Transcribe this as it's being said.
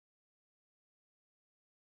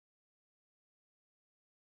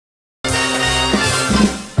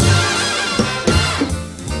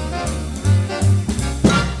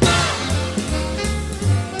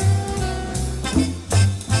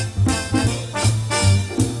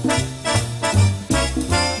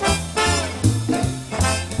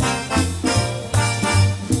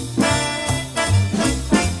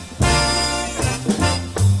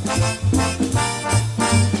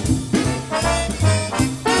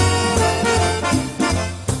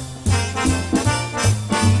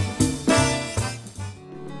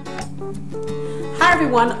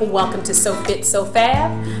everyone, welcome to So Fit So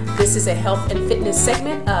Fab. This is a health and fitness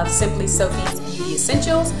segment of Simply Sophie's Beauty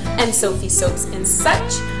Essentials and Sophie Soaps and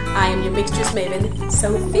Such. I am your mixtures maven,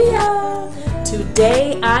 Sophia.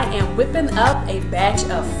 Today I am whipping up a batch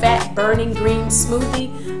of fat-burning green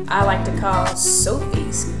smoothie I like to call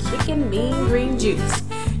Sophie's Kickin' Mean Green Juice.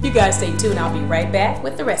 You guys stay tuned, I'll be right back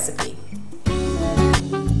with the recipe.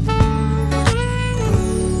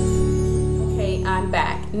 I'm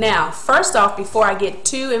back. Now, first off, before I get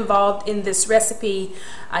too involved in this recipe,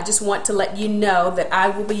 I just want to let you know that I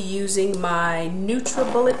will be using my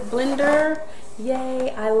NutriBullet blender.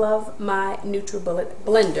 Yay, I love my NutriBullet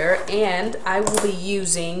blender. And I will be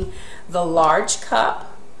using the large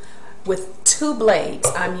cup with 2 blades.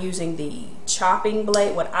 I'm using the chopping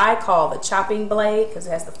blade, what I call the chopping blade, because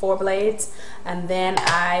it has the 4 blades. And then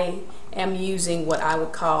I am using what I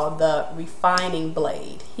would call the refining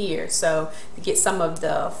blade here, so to get some of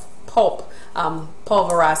the pulp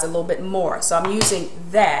pulverized a little bit more. So I'm using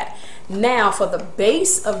that. Now for the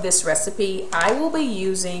base of this recipe, I will be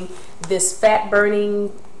using this fat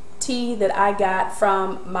burning tea that I got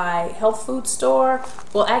from my health food store.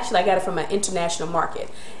 Well, actually I got it from an international market.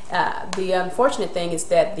 The unfortunate thing is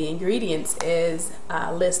that the ingredients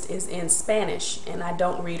list is in Spanish, and I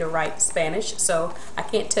don't read or write Spanish, so I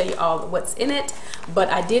can't tell you all what's in it. But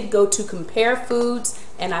I did go to Compare Foods,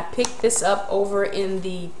 and I picked this up over in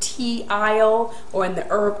the tea aisle or in the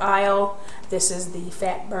herb aisle. This is the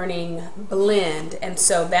fat burning blend, and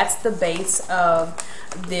so that's the base of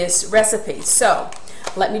this recipe. So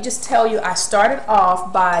let me just tell you, I started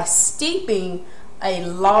off by steeping a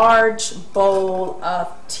large bowl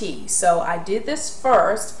of tea. So I did this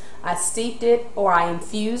first. I steeped it, or I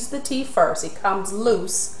infused the tea first. It comes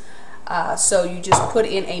loose. So you just put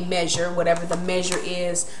in a measure, whatever the measure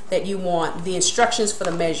is that you want. The instructions for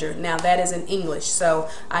the measure, now that is in English, so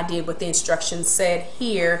I did what the instructions said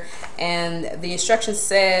here. And the instruction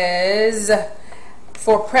says,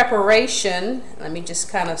 for preparation, let me just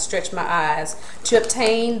kind of stretch my eyes. To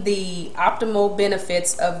obtain the optimal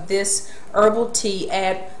benefits of this herbal tea,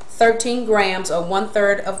 add 13 grams or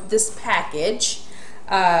 1/3 of this package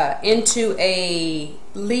into a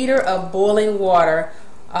liter of boiling water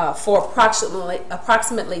for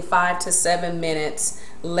approximately 5 to 7 minutes.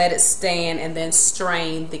 Let it stand and then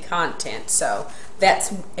strain the content. So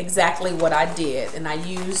that's exactly what I did, and I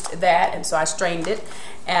used that, and so I strained it.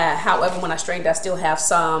 However, when I strained, I still have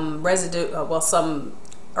some residue, some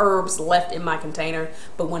herbs left in my container,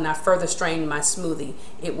 but when I further strain my smoothie,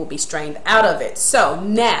 it will be strained out of it. So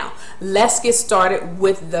now let's get started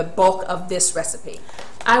with the bulk of this recipe.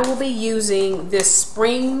 I will be using this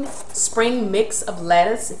spring mix of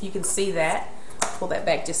lettuce, if you can see that. Pull that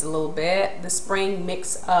back just a little bit. The spring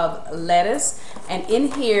mix of lettuce, and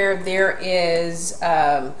in here there is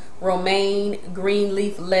romaine, green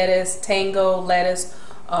leaf lettuce, tango lettuce,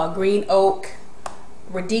 green oak,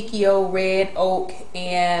 radicchio, red oak,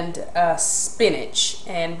 and spinach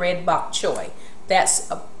and red bok choy. That's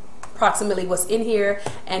approximately what's in here,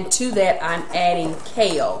 and to that I'm adding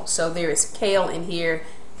kale. So there is kale in here.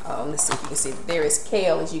 Let's see if you can see. There is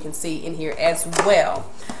kale, as you can see, in here as well.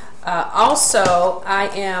 Also, I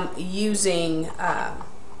am using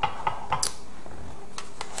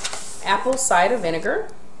apple cider vinegar.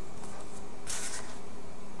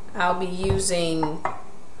 I'll be using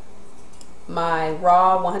my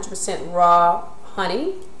raw, 100% raw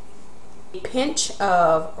honey, a pinch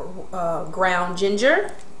of ground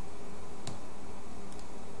ginger,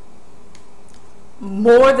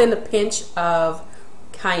 more than a pinch of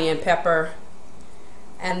cayenne pepper,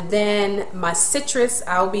 and then my citrus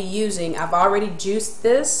I'll be using. I've already juiced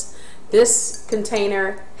this. This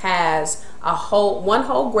container has one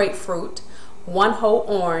whole grapefruit, 1 whole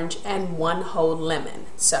orange, and 1 whole lemon.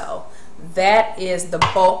 So that is the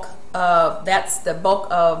bulk of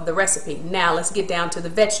the recipe. Now let's get down to the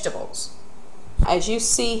vegetables. As you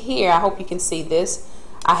see here, I hope you can see this,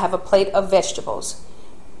 I have a plate of vegetables.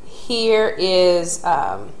 Here is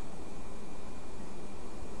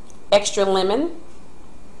extra lemon,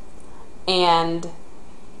 and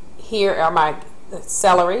here are my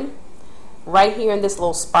celery. Right here in this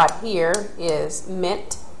little spot here is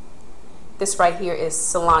mint. This right here is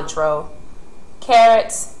cilantro,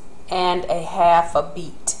 carrots, and a half a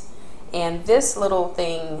beet. And this little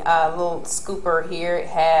thing, little scooper here,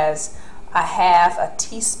 has a half a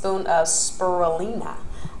teaspoon of spirulina.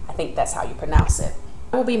 I think that's how you pronounce it.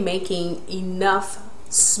 I will be making enough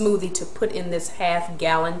smoothie to put in this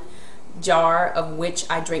half-gallon jar, of which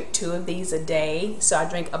I drink 2 of these a day. So I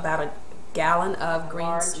drink about a gallon of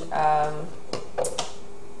green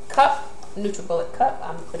cup, NutriBullet cup.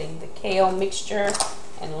 I'm putting the kale mixture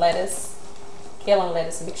and lettuce kale and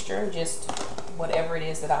lettuce mixture, just whatever it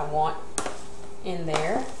is that I want in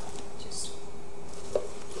there. Just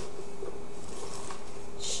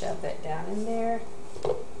shove that down in there.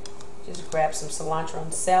 Just grab some cilantro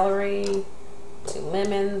and celery, 2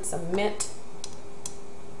 lemons, some mint,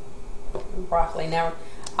 and broccoli. Now,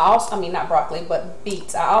 I mean not broccoli, but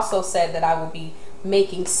beets. I also said that I will be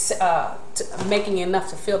making enough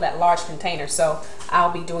to fill that large container, so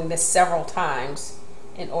I'll be doing this several times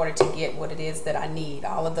in order to get what it is that I need.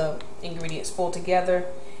 All of the ingredients pulled together.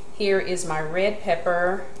 Here is my red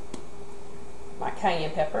pepper, my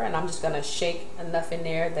cayenne pepper, and I'm just gonna shake enough in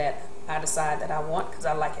there that I decide that I want, because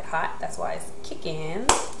I like it hot. That's why it's kicking.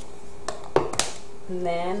 And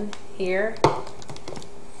then here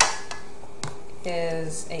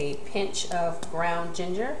is a pinch of ground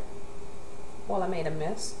ginger. Well, I made a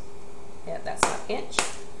mess. Yeah, that's my pinch.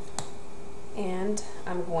 And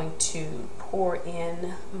I'm going to pour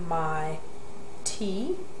in my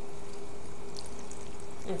tea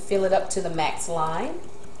and fill it up to the max line.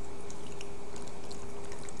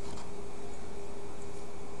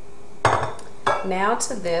 Now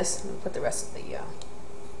to this, I'm gonna put the rest of the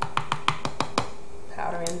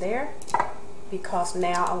powder in there, because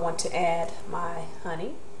now I want to add my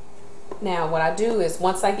honey. Now what I do is,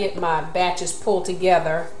 once I get my batches pulled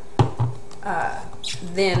together,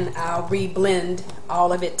 then I'll re-blend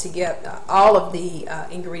all of it together, all of the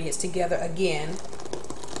ingredients together again.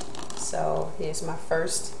 So here's my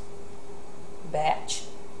first batch.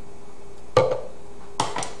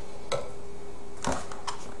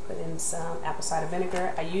 Put in some apple cider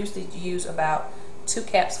vinegar. I usually use about 2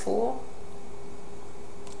 caps full.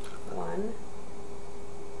 1,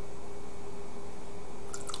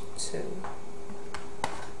 2.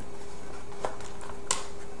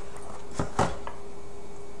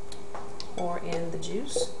 Pour in the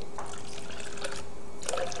juice.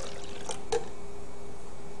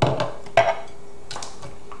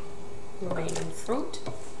 Remaining fruit.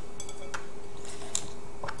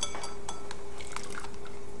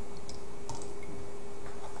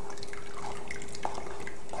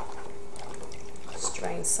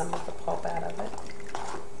 Strain some of the pulp out of it.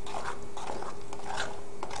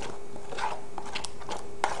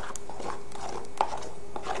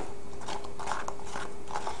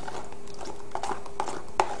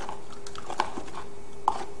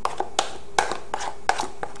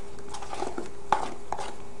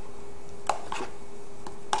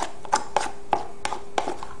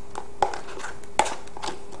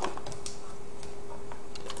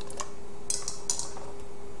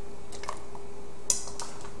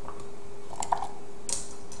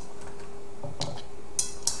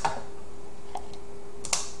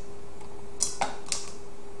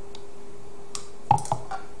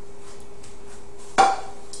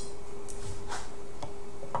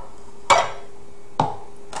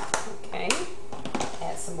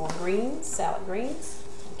 Greens, salad greens,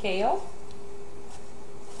 and kale.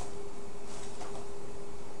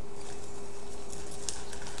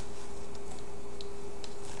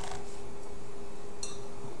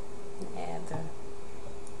 And add the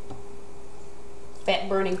fat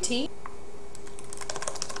burning tea.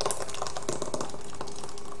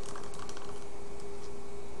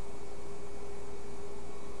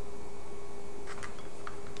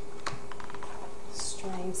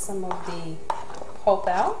 Strain some of the pulp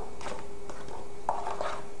out.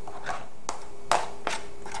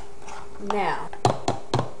 Now,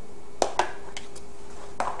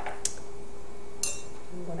 I'm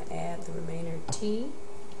going to add the remainder of tea.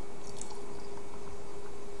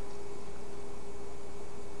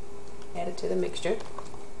 Add it to the mixture.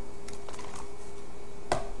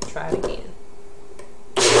 Try it again.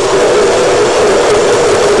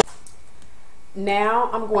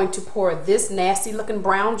 Now I'm going to pour this nasty looking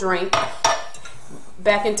brown drink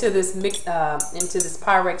back into this into this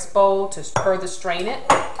Pyrex bowl to further strain it.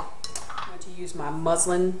 I'm going to use my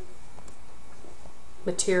muslin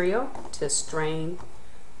material to strain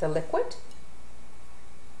the liquid.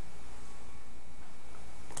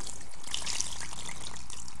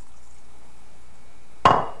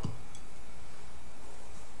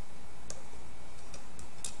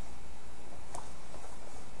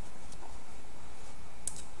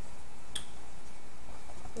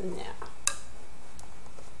 Now,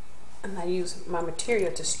 and I use my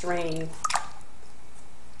material to strain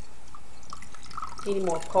any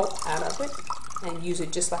more pulp out of it and use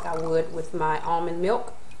it just like I would with my almond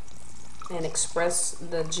milk, and express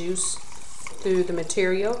the juice through the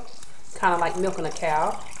material, kind of like milking a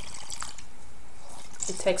cow.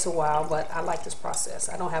 It takes a while, but I like this process.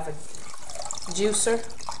 I don't have a juicer.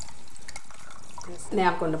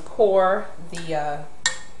 Now I'm going to pour the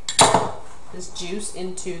this juice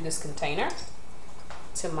into this container,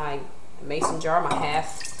 to my mason jar, my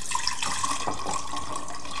half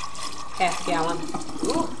gallon.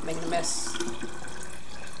 Ooh, making a mess.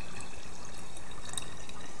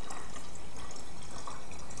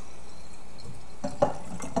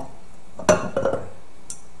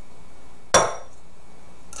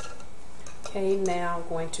 Okay, now I'm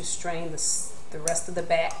going to strain the rest of the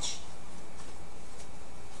batch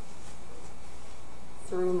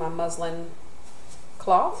through my muslin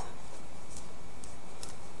cloth.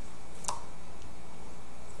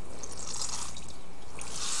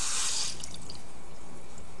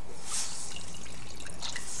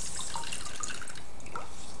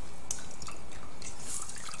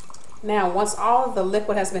 Now, once all of the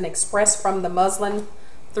liquid has been expressed from the muslin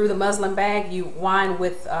through the muslin bag, you wind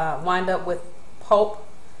up with pulp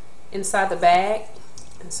inside the bag.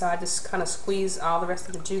 And so I just kind of squeeze all the rest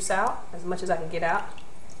of the juice out as much as I can get out.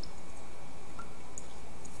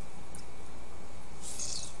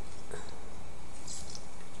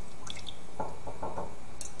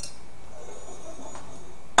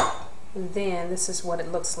 And then this is what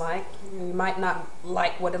it looks like. You might not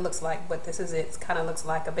like what it looks like, but this is it. It kind of looks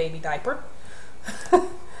like a baby diaper.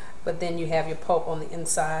 But then you have your pulp on the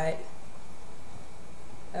inside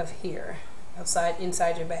of here,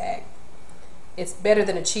 inside your bag. It's better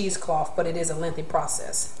than a cheesecloth, but it is a lengthy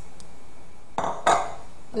process. Now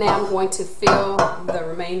I'm going to fill the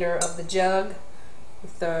remainder of the jug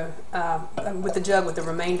with the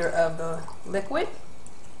remainder of the liquid,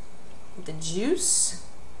 the juice.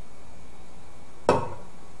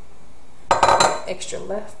 Extra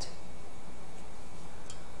left.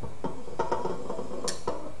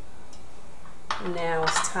 Now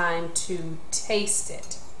it's time to taste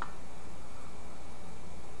it.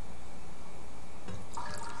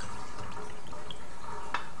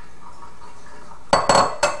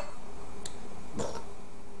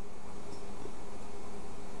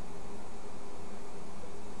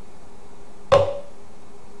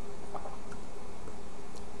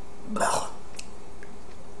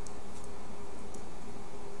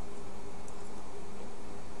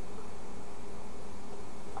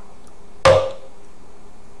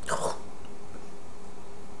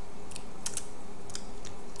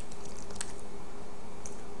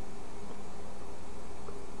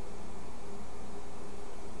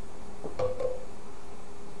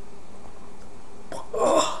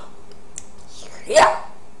 Yeah.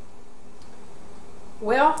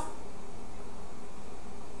 Well,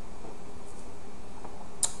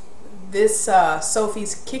 this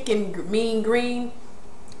Sophie's Kickin' Mean Green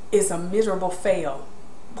is a miserable fail.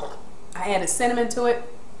 I added cinnamon to it.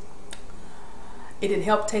 It didn't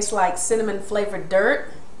help taste like cinnamon flavored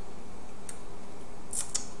dirt.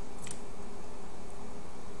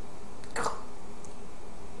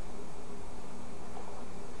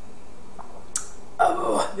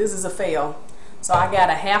 Oh, this is a fail. So I got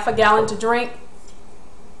a half a gallon to drink.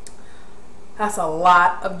 That's a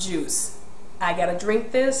lot of juice. I gotta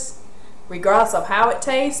drink this regardless of how it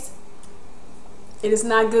tastes. It is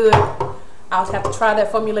not good. I'll have to try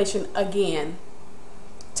that formulation again.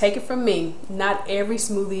 Take it from me, not every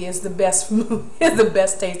smoothie is the best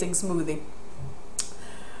tasting smoothie.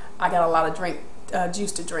 I got a lot of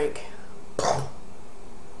juice to drink.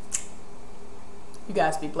 You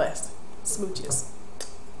guys be blessed. Smooches.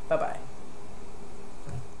 Bye-bye.